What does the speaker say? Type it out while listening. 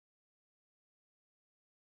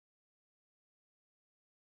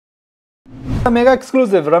A mega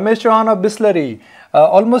exclusive, Ramesh Chauhan of Bisleri,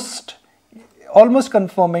 almost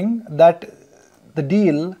confirming that the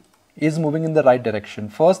deal is moving in the right direction.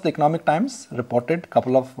 First, the Economic Times reported a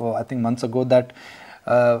couple of, I think, months ago that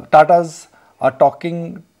Tatas are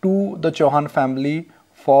talking to the Chauhan family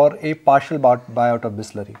for a partial buyout of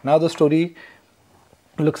Bisleri. Now the story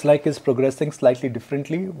looks like is progressing slightly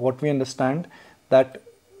differently. What we understand that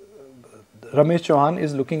Ramesh Chauhan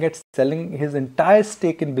is looking at selling his entire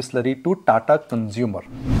stake in Bisleri to Tata Consumer.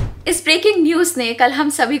 इस breaking news ने कल हम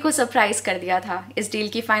सभी को surprise कर दिया था। इस डील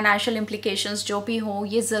की फाइनेंशियल इम्प्लीकेशंस जो भी हों,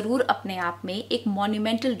 ये जरूर अपने आप में एक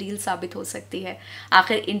मॉन्यूमेंटल डील साबित हो सकती है।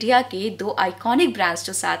 आखिर इंडिया के दो आइकॉनिक ब्रांड्स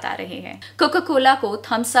जो साथ आ रहे हैं, कोका कोला को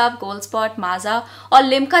थम्स अप, गोल्ड स्पॉट, माजा और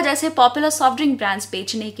लिम्का जैसे पॉपुलर सॉफ्ट ड्रिंक ब्रांड्स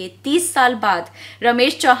बेचने के 30 साल बाद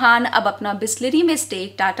रमेश चौहान अब अपना बिस्लेरी में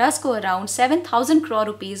स्टेक टाटास को अराउंड 7,000 करोड़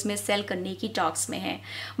रुपीज में सेल करने की टॉक्स में है।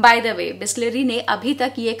 बाय द वे, बिस्लेरी ने अभी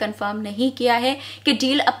तक ये कंफर्म नहीं किया है कि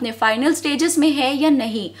डील अपने फाइनल स्टेजेस में है या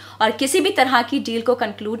नहीं, और किसी भी तरह की डील को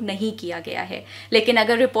कंक्लूड नहीं किया गया है। लेकिन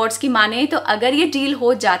अगर रिपोर्ट्स की माने तो अगर ये डील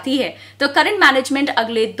हो जाती है तो करंट मैनेजमेंट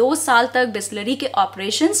अगले 2 साल तक बिस्लेरी के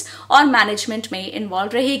ऑपरेशंस और मैनेजमेंट में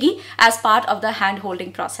इन्वॉल्व रहेगी as part of the hand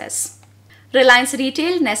holding process. Reliance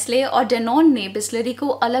retail, Nestle और डेनॉन ने बिस्लेरी को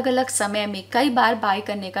अलग अलग समय में कई बार बाय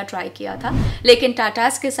करने का ट्राई किया था, लेकिन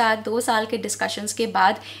टाटास के साथ 2 साल के डिस्कशंस के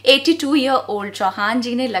बाद 82 ईयर ओल्ड चौहान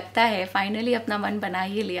जी ने लगता है फाइनली अपना मन बना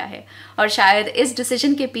ही लिया है। और शायद इस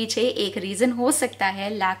डिसीजन के पीछे एक रीजन हो सकता है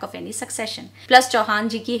lack of any succession. Plus Chauhan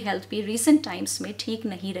जी की हेल्थ भी रिसेंट टाइम्स में ठीक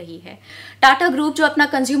नहीं रही है। टाटा ग्रुप जो अपना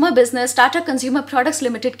consumer business Tata consumer products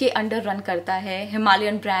limited के अंडर रन करता है,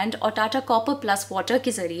 हिमालयन ब्रांड और टाटा कॉपर प्लस वाटर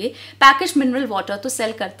के जरिए पैकेज मिनरल वाटर तो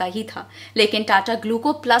सेल करता ही था, लेकिन टाटा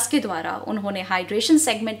ग्लूको प्लस के द्वारा उन्होंने हाइड्रेशन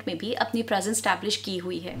सेगमेंट में भी अपनी प्रेजेंस स्टैब्लिश की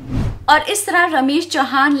हुई है। और इस तरह Ramesh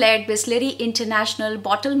Chauhan lead Bisleri international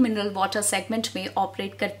bottle mineral water segment में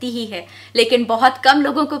ऑपरेट करती ही है, लेकिन बहुत कम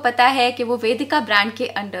लोगों को पता है कि वो वेदिका ब्रांड के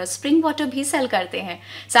अंडर स्प्रिंग वाटर भी सेल करते हैं।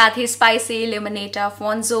 साथ ही स्पाइसी, लिमोनेटा,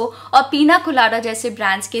 फोन्जो और पीना कोलाडा जैसे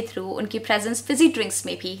ब्रांड्स के थ्रू उनकी प्रेजेंस फिजी ड्रिंक्स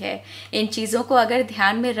में भी है। इन चीजों को अगर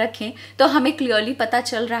ध्यान में रखें तो हमें क्लियरली पता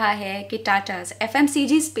चल रहा है कि टाटास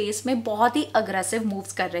एफएमसीजी स्पेस में बहुत ही अग्रेसिव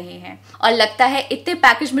मूव्स कर रहे हैं। और लगता है इतने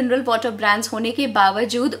पैकेज मिनरल वाटर ब्रांड्स होने के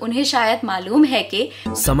बावजूद उन्हें शायद मालूम है कि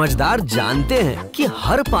समझदार जानते हैं कि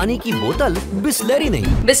हर पानी की बोतल बिस्लेरी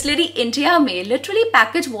नहीं। बिस्लेरी इंडिया में लिटरली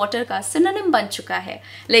पैकेज वाटर का सिनोनिम बन चुका है,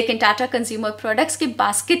 लेकिन टाटा कंज्यूमर प्रोडक्ट्स के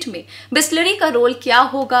बास्केट में बिस्लेरी का रोल क्या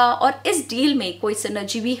होगा और इस डील में कोई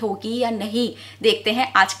सिनर्जी भी होगी या नहीं, देखते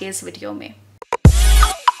हैं आज के इस वीडियो में।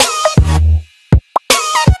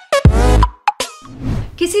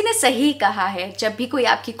 किसी ने सही कहा है, जब भी कोई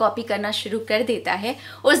आपकी कॉपी करना शुरू कर देता है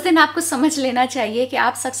उस दिन आपको समझ लेना चाहिए कि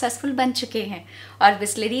आप सक्सेसफुल बन चुके हैं, और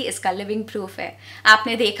बिस्लेरी इसका लिविंग प्रूफ है।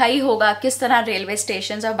 आपने देखा ही होगा किस तरह रेलवे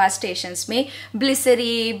स्टेशंस और बस स्टेशंस में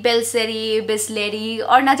ब्लिसरी, बिल्सेरी, बिस्लेरी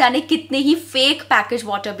और ना जाने कितने ही फेक पैकेज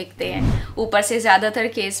वाटर बिकते हैं। ऊपर से ज्यादातर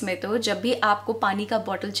केस में तो जब भी आपको पानी का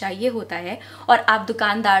बॉटल चाहिए होता है और आप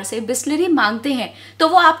दुकानदार से बिस्लेरी मांगते हैं तो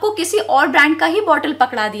वो आपको किसी और ब्रांड का ही बॉटल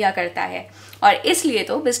पकड़ा दिया करता है, और इसलिए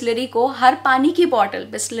तो बिस्लेरी को हर पानी की बॉटल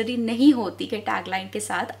बिस्लेरी नहीं होती के टैगलाइन के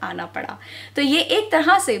साथ आना पड़ा। तो ये एक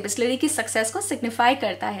तरह से बिस्लेरी की सक्सेस को सिग्निफाई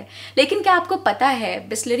करता है। लेकिन क्या आपको पता है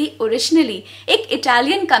बिस्लेरी ओरिजिनली एक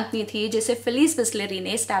इटालियन कंपनी थी जिसे फिलिस बिस्लेरी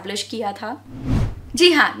ने एस्टैब्लिश किया था।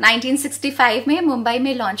 जी हाँ, 1965 में मुंबई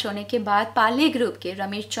में लॉन्च होने के बाद पार्ले ग्रुप के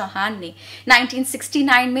रमेश चौहान ने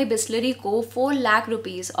 1969 में बिस्लेरी को 4 लाख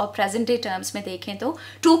रुपीस और प्रेजेंट डे टर्म्स में देखें तो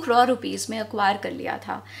 2 करोड़ रुपीस में अक्वायर कर लिया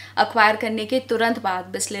था। अक्वायर करने के तुरंत बाद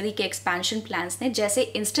बिस्लेरी के एक्सपेंशन प्लान्स ने जैसे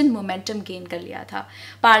इंस्टेंट मोमेंटम गेन कर लिया था।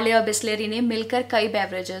 पार्ले और बिस्लेरी ने मिलकर कई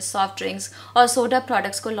बेवरेजेस, सॉफ्ट ड्रिंक्स और सोडा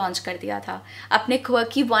प्रोडक्ट्स को लॉन्च कर दिया था। अपने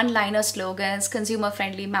quirky one liner slogans, consumer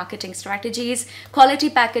friendly marketing strategies, quality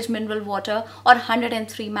package mineral water और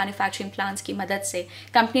 103 मैन्युफैक्चरिंग प्लांट्स की मदद से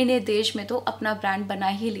कंपनी ने देश में तो अपना ब्रांड बना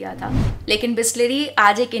ही लिया था। लेकिन बिस्लेरी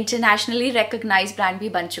आज एक इंटरनेशनली रिकॉग्नाइज्ड ब्रांड भी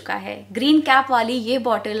बन चुका है। ग्रीन कैप वाली ये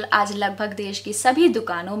बॉटल आज लगभग देश की सभी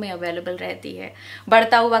दुकानों में अवेलेबल रहती है।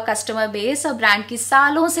 बढ़ता हुआ कस्टमर बेस और ब्रांड की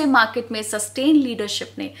सालों से मार्केट में सस्टेन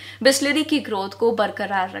लीडरशिप ने बिस्लेरी की ग्रोथ को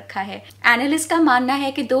बरकरार रखा है। एनालिस्ट का मानना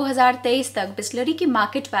है कि 2023 तक बिस्लेरी की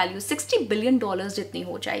मार्केट वैल्यू $60 बिलियन जितनी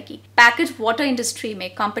हो जाएगी। पैकेज वाटर इंडस्ट्री में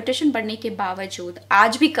कंपटीशन बढ़ने के बावजूद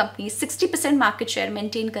आज भी कंपनी 60% मार्केट शेयर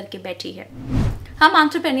मेंटेन करके बैठी है। हम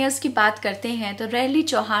एंटरप्रेन्योर्स की बात करते हैं तो रेयरली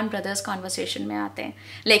चौहान ब्रदर्स कॉन्वर्सेशन में आते हैं,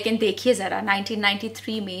 लेकिन देखिए ज़रा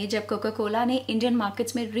 1993 में जब कोका कोला ने इंडियन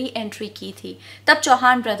मार्केट्स में री एंट्री की थी, तब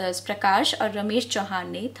चौहान ब्रदर्स प्रकाश और रमेश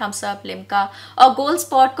चौहान ने थम्स अप, लिम्का और गोल्ड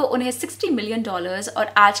स्पॉट को उन्हें $60 मिलियन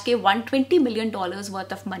और आज के $120 मिलियन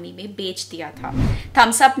वर्थ ऑफ मनी में बेच दिया था।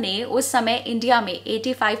 थम्स अप ने उस समय इंडिया में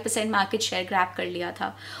 85% मार्केट शेयर ग्रैब कर लिया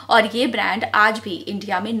था और ये ब्रांड आज भी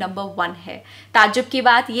इंडिया में नंबर 1 है। ताज्जुब की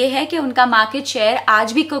बात यह है कि उनका मार्केट शेयर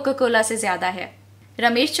आज भी कोका कोला से ज्यादा है।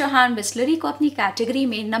 रमेश चौहान बिस्लरी को अपनी कैटेगरी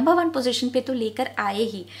में नंबर 1 पोजीशन पे तो लेकर आए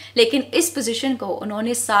ही, लेकिन इस पोजीशन को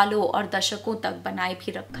उन्होंने सालों और दशकों तक बनाए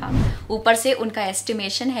भी रखा। ऊपर से उनका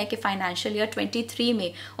एस्टिमेशन है कि फाइनेंशियल ईयर 23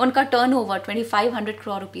 में उनका टर्नओवर 2500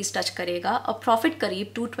 करोड़ रुपीस टच करेगा और प्रॉफिट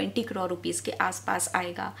करीब 220 करोड़ रुपीस के आसपास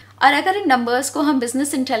आएगा। और अगर इन नंबर्स को हम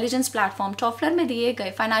बिजनेस इंटेलिजेंस प्लेटफॉर्म टॉफलर में दिए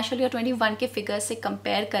गए फाइनेंशियल ईयर 21 के फिगर से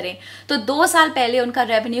कंपेयर करें तो 2 साल पहले उनका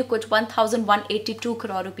रेवेन्यू कुछ 1182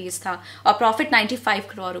 करोड़ रुपीस था और प्रॉफिट 95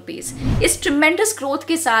 करोड़ रुपीस। इस ट्रिमेंडस ग्रोथ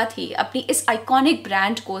के साथ ही अपनी इस आइकॉनिक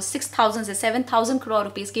ब्रांड को 6000 से 7000 करोड़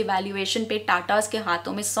रुपीस की वैल्यूएशन पे टाटास के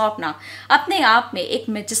हाथों में सौंपना अपने आप में एक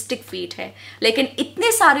मैजेस्टिक फीट है। लेकिन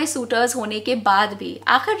इतने सारे सूटर्स होने के बाद भी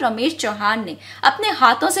आखिर रमेश चौहान ने अपने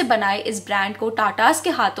हाथों से बनाए इस ब्रांड को टाटास के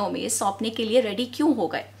हाथों में सौंपने के लिए रेडी क्यों हो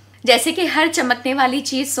गए? जैसे कि हर चमकने वाली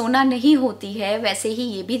चीज सोना नहीं होती है, वैसे ही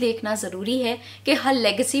ये भी देखना जरूरी है कि हर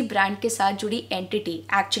लेगेसी ब्रांड के साथ जुड़ी एंटिटी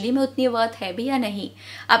एक्चुअली में उतनी वर्थ है भी या नहीं।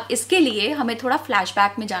 अब इसके लिए हमें थोड़ा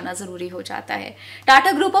फ्लैशबैक में जाना जरूरी हो जाता है।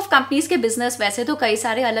 टाटा ग्रुप ऑफ कंपनीज के बिजनेस वैसे तो कई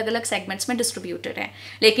सारे अलग अलग सेगमेंट्स में डिस्ट्रीब्यूटेड हैं,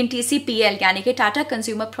 लेकिन TCPL यानी कि टाटा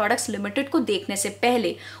कंज्यूमर प्रोडक्ट्स लिमिटेड को देखने से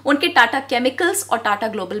पहले उनके टाटा केमिकल्स और टाटा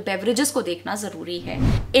ग्लोबल बेवरेजेस को देखना जरूरी है।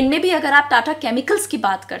 इनमें भी अगर आप टाटा केमिकल्स की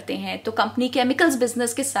बात करते हैं तो कंपनी केमिकल्स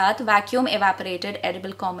बिजनेस के साथ vacuum evaporated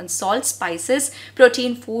edible common salt, spices,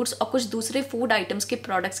 protein foods और कुछ दूसरे फूड आइटम्स के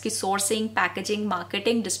प्रोडक्ट्स की सोर्सिंग, पैकेजिंग,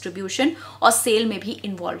 मार्केटिंग, डिस्ट्रीब्यूशन और सेल में भी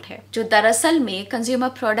इन्वॉल्व है, जो दरअसल में कंज्यूमर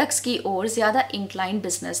प्रोडक्ट्स की ओर ज्यादा इंक्लाइन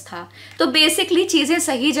बिजनेस था। तो बेसिकली चीजें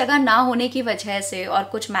सही जगह ना होने की वजह से और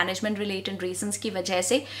कुछ मैनेजमेंट रिलेटेड रीजंस की वजह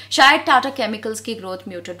से शायद टाटा केमिकल्स की ग्रोथ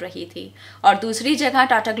म्यूटेड रही थी। और दूसरी जगह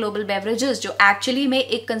टाटा ग्लोबल बेवरेजेस जो एक्चुअली में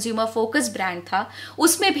एक कंज्यूमर फोकस ब्रांड था,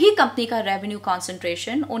 उसमें भी कंपनी का रेवेन्यू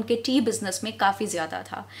कॉन्सेंट्रेशन उनके टी बिजनेस में काफी ज्यादा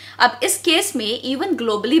था। अब इस केस में इवन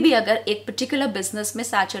ग्लोबली भी अगर एक पर्टिकुलर बिजनेस में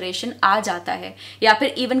सैचुरेशन आ जाता है या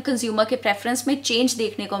फिर इवन कंज्यूमर के प्रेफरेंस में चेंज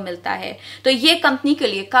देखने को मिलता है तो ये कंपनी के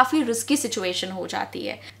लिए काफी रिस्की सिचुएशन हो जाती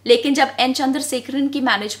है। लेकिन जब एन चंद्रशेखरन की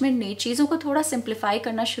मैनेजमेंट ने चीजों को थोड़ा सिंप्लीफाई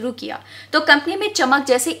करना शुरू किया तो कंपनी में चमक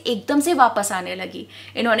जैसे एकदम से वापस आने लगी।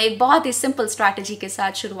 इन्होंने एक बहुत ही सिंपल स्ट्रैटेजी के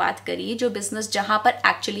साथ शुरुआत करी, जो बिजनेस जहां पर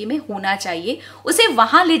एक्चुअली में होना चाहिए उसे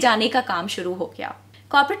वहां ले जाने का काम शुरू हो गया।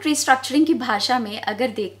 कॉर्पोरेट रिस्ट्रक्चरिंग की भाषा में अगर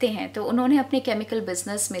देखते हैं तो उन्होंने अपने केमिकल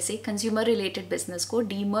बिजनेस में से कंज्यूमर रिलेटेड बिजनेस को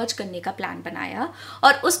डीमर्ज करने का प्लान बनाया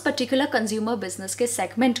और उस पर्टिकुलर कंज्यूमर बिजनेस के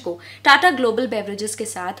सेगमेंट को टाटा ग्लोबल बेवरेजेस के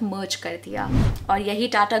साथ मर्ज कर दिया। और यही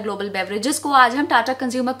टाटा ग्लोबल बेवरेजेस को आज हम टाटा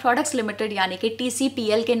कंज्यूमर प्रोडक्ट्स लिमिटेड यानी कि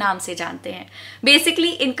TCPL के नाम से जानते हैं। बेसिकली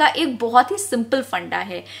इनका एक बहुत ही सिंपल फंडा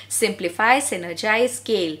है, सिंप्लीफाई, सिनर्जाइज,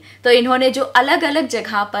 स्केल। तो इन्होंने जो अलग अलग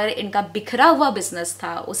जगह पर इनका बिखरा हुआ बिजनेस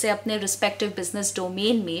था उसे अपने रिस्पेक्टिव बिजनेस डोमेन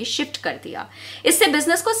में शिफ्ट कर दिया। इससे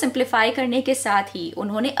बिजनेस को सिंप्लीफाई करने के साथ ही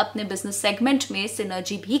उन्होंने अपने बिजनेस सेगमेंट में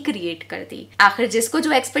सिनर्जी भी क्रिएट कर दी। आखिर जिसको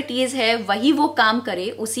जो एक्सपर्टीज है वही वो काम करे,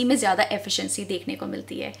 उसी में ज्यादा एफिशिएंसी देखने को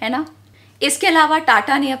मिलती है ना। इसके अलावा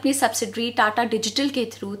टाटा ने अपनी सब्सिडरी टाटा डिजिटल के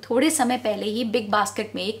थ्रू थोड़े समय पहले ही बिग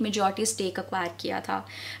बास्केट में एक मेजॉरिटी स्टेक अक्वायर किया था।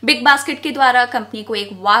 बिग बास्केट के द्वारा कंपनी को एक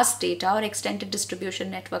वास्ट डेटा और एक्सटेंडेड डिस्ट्रीब्यूशन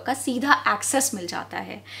नेटवर्क का सीधा एक्सेस मिल जाता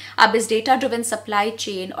है। अब इस डेटा ड्रिवन सप्लाई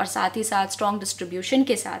चेन और साथ ही साथ स्ट्रॉन्ग डिस्ट्रीब्यूशन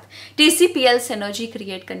के साथ TCPL सिनर्जी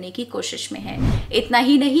क्रिएट करने की कोशिश में है। इतना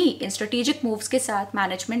ही नहीं, इन स्ट्रेटेजिक मूव्स के साथ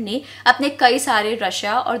मैनेजमेंट ने अपने कई सारे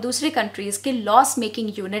रशिया और दूसरे कंट्रीज के लॉस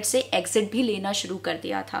मेकिंग यूनिट से एग्जिट भी लेना शुरू कर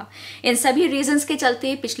दिया था। इन सभी रीजंस के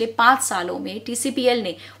चलते पिछले 5 सालों में TCPL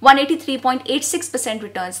ने 183.86%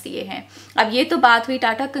 रिटर्न्स दिए हैं। अब ये तो बात हुई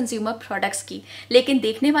टाटा कंज्यूमर प्रोडक्ट्स की, लेकिन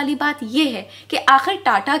देखने वाली बात ये है कि आखिर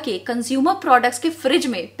टाटा के कंज्यूमर प्रोडक्ट्स के फ्रिज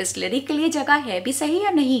में बिस्लेरी के लिए जगह है भी सही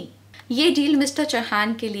या नहीं। ये डील मिस्टर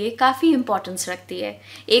चौहान के लिए काफ़ी इंपॉर्टेंस रखती है।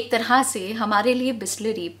 एक तरह से हमारे लिए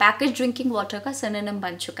बिस्लरी पैकेज ड्रिंकिंग वाटर का सिनोनिम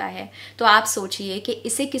बन चुका है। तो आप सोचिए कि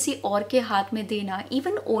इसे किसी और के हाथ में देना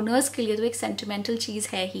इवन ओनर्स के लिए तो एक सेंटिमेंटल चीज़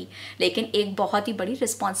है ही, लेकिन एक बहुत ही बड़ी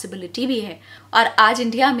रिस्पॉन्सिबिलिटी भी है। और आज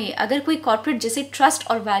इंडिया में अगर कोई कॉर्पोरेट जिसे ट्रस्ट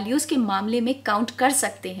और वैल्यूज़ के मामले में काउंट कर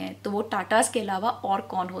सकते हैं तो वो टाटास के अलावा और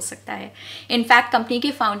कौन हो सकता है। इनफैक्ट कंपनी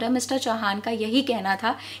के फाउंडर मिस्टर चौहान का यही कहना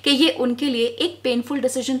था कि ये उनके लिए एक पेनफुल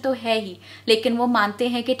डिसीजन तो है ही, लेकिन वो मानते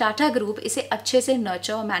हैं कि टाटा ग्रुप इसे अच्छे से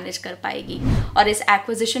नर्चर और मैनेज कर पाएगी। और इस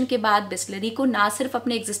एक्विजिशन के बाद बिस्लरी को ना सिर्फ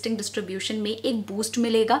अपने एग्जिस्टिंग डिस्ट्रीब्यूशन में एक बूस्ट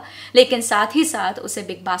मिलेगा, लेकिन साथ ही साथ उसे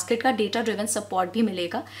बिग बास्केट का डेटा ड्रिवन सपोर्ट भी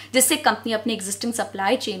मिलेगा, जिससे कंपनी अपनी एग्जिस्टिंग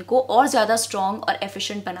सप्लाई चेन को और ज्यादा स्ट्रॉन्ग और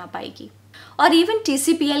एफिशिएंट बना पाएगी। और इवन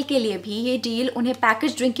TCPL के लिए भी ये डील उन्हें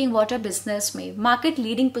पैकेज ड्रिंकिंग वाटर बिजनेस में मार्केट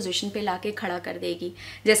लीडिंग पोजीशन पे लाके खड़ा कर देगी,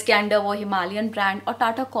 जिसके अंडर वो हिमालयन ब्रांड और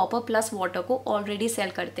टाटा कॉपर प्लस वाटर को ऑलरेडी सेल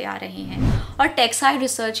करते आ रहे हैं। और टेक्साइड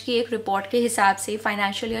रिसर्च की एक रिपोर्ट के हिसाब से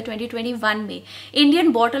फाइनेंशियल ईयर 2021 में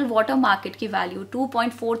इंडियन बॉटल वाटर मार्केट की वैल्यू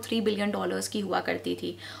 $2.43 बिलियन की हुआ करती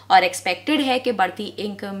थी, और एक्सपेक्टेड है कि बढ़ती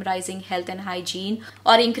income, rising health and hygiene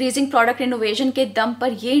और इंक्रीजिंग प्रोडक्ट इनोवेशन के दम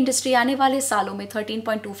पर ये इंडस्ट्री आने वाले सालों में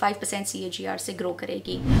 13.25% CAGR से ग्रो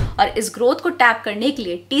करेगी। और इस ग्रोथ को टैप करने के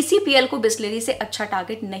लिए TCPL को बिस्लेरी से अच्छा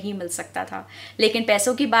टारगेट नहीं मिल सकता था, लेकिन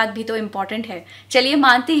पैसों की बात भी तो इंपॉर्टेंट है। चलिए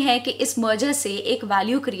मानते हैं कि इस मर्जर से एक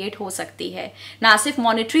वैल्यू क्रिएट हो सकती है, ना सिर्फ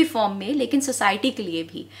मॉनेटरी फॉर्म में लेकिन सोसाइटी के लिए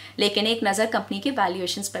भी। लेकिन एक नजर कंपनी के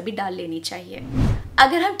वैल्यूएशंस पर भी डाल लेनी चाहिए।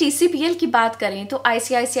 अगर हम TCPL की बात करें तो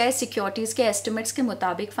ICICI सिक्योरिटीज के एस्टिमेट्स के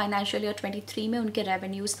मुताबिक फाइनेंशियल ईयर 23 में उनके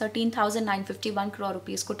रेवेन्यूज 13,951 करोड़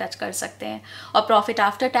रुपीस को टच कर सकते हैं, और प्रॉफिट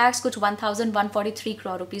आफ्टर टैक्स कुछ 1,143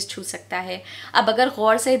 करोड़ रुपीस छू सकता है। अब अगर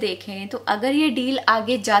गौर से देखें तो अगर ये डील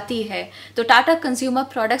आगे जाती है तो टाटा कंज्यूमर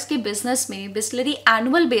प्रोडक्ट्स के बिजनेस में बिस्लरी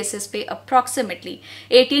एनुअल बेसिस पे अप्रॉक्सीमेटली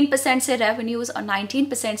 18% से रेवेन्यूज और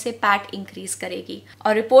 19% से पैट इंक्रीज करेगी।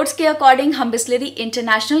 और रिपोर्ट्स के अकॉर्डिंग हम बिस्लरी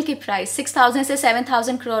इंटरनेशनल की प्राइस 6,000 से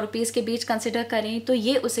 7,000 करोड़ रुपीस के बीच कंसिडर करें तो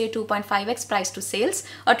ये उसे 2.5x प्राइस टू सेल्स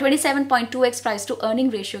और 27.2x price to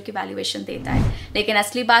earning ratio की वैल्यूएशन देता है। लेकिन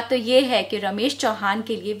असली बात तो ये है कि रमेश चौहान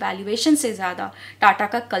के लिए वैल्यूएशन से ज्यादा टाटा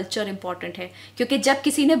का कल्चर इंपॉर्टेंट है, क्योंकि जब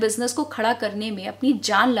किसी ने बिजनेस को खड़ा करने में अपनी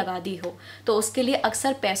जान लगा दी हो तो उसके लिए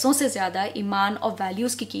अक्सर पैसों से ज्यादा ईमान और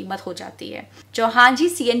वैल्यूज की कीमत हो जाती है। चौहान जी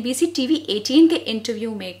CNBC TV 18 के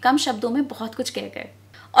इंटरव्यू में कम शब्दों में बहुत कुछ कह गए,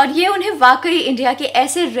 और ये उन्हें वाकई इंडिया के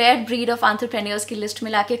ऐसे रेयर ब्रीड ऑफ एंटरप्रेन्योर्स की लिस्ट में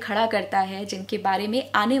लाके खड़ा करता है जिनके बारे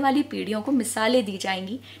में आने वाली पीढ़ियों को मिसालें दी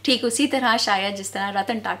जाएंगी, ठीक उसी तरह शायद जिस तरह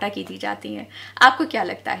रतन टाटा की दी जाती हैं। आपको क्या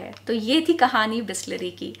लगता है? तो ये थी कहानी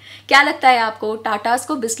बिस्लरी की। क्या लगता है आपको, टाटास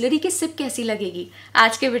को बिस्लरी की सिप कैसी लगेगी?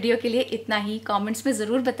 आज के वीडियो के लिए इतना ही। कॉमेंट्स में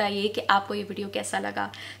जरूर बताइए कि आपको ये वीडियो कैसा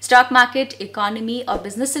लगा। स्टॉक मार्केट, इकोनॉमी और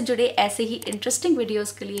बिजनेस से जुड़े ऐसे ही इंटरेस्टिंग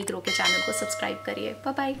वीडियोज के लिए ग्रो के चैनल को सब्सक्राइब करिए।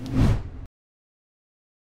 Bye bye.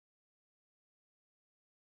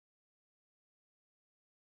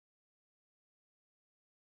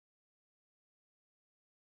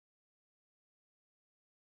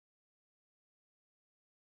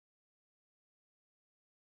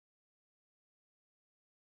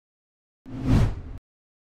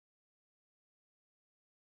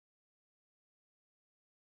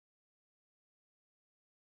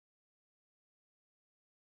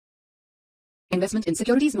 Investment in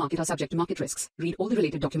securities market are subject to market risks. Read all the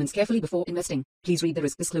related documents carefully before investing. Please read the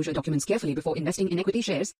risk disclosure documents carefully before investing in equity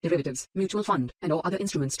shares, derivatives, mutual fund, and or other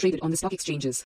instruments traded on the stock exchanges.